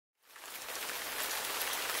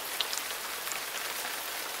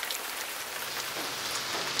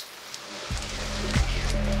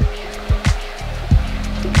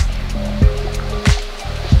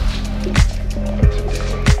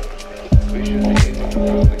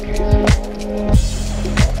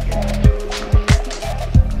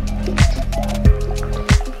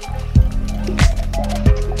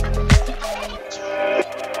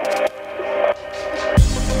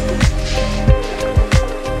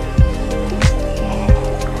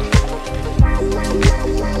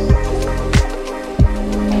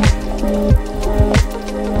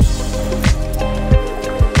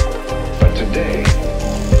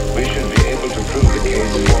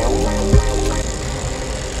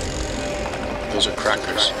those are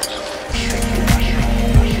crackers.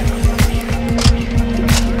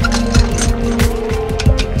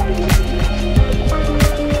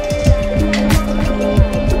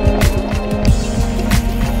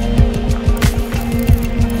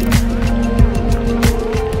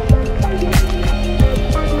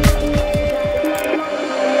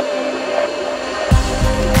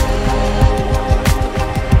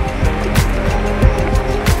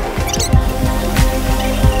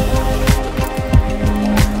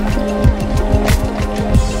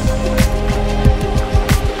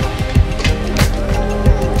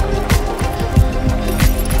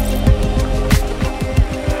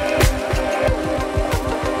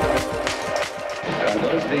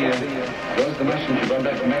 Those the mushrooms you brought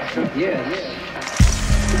back from Mexico? Yes.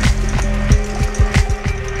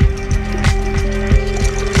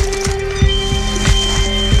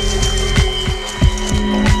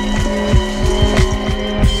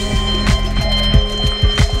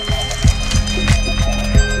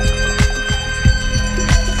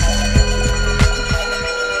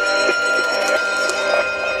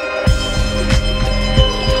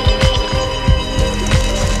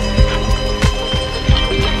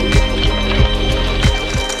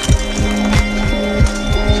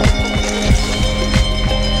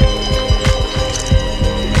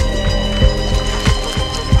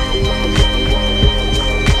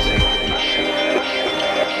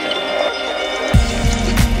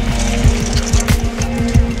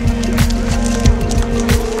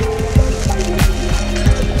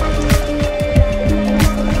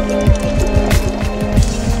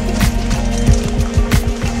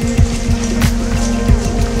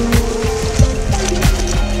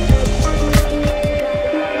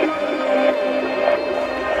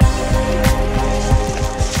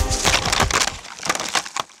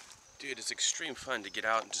 It's extreme fun to get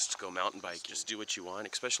out and just go mountain biking. Just do what you want,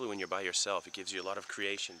 especially when you're by yourself. It gives you a lot of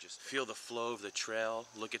creation. Just feel the flow of the trail,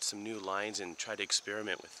 look at some new lines, and try to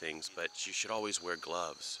experiment with things. But you should always wear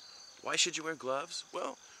gloves. Why should you wear gloves?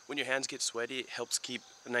 Well, when your hands get sweaty, it helps keep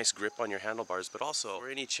a nice grip on your handlebars. But also, for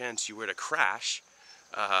any chance you were to crash,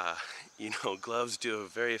 gloves do a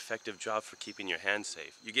very effective job for keeping your hands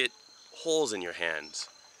safe. You get holes in your hands,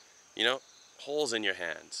 holes in your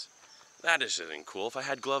hands. That isn't cool. If I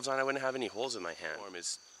had gloves on, I wouldn't have any holes in my hand. Form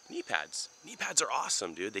is knee pads. Knee pads are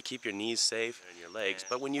awesome, dude. They keep your knees safe and your legs.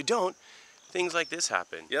 But when you don't, things like this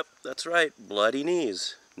happen. Yep, that's right. Bloody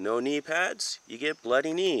knees. No knee pads, you get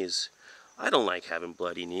bloody knees. I don't like having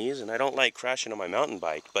bloody knees, and I don't like crashing on my mountain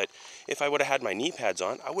bike. But if I would have had my knee pads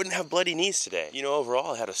on, I wouldn't have bloody knees today.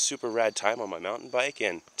 Overall, I had a super rad time on my mountain bike,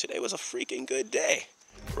 and today was a freaking good day.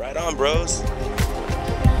 Right on, bros.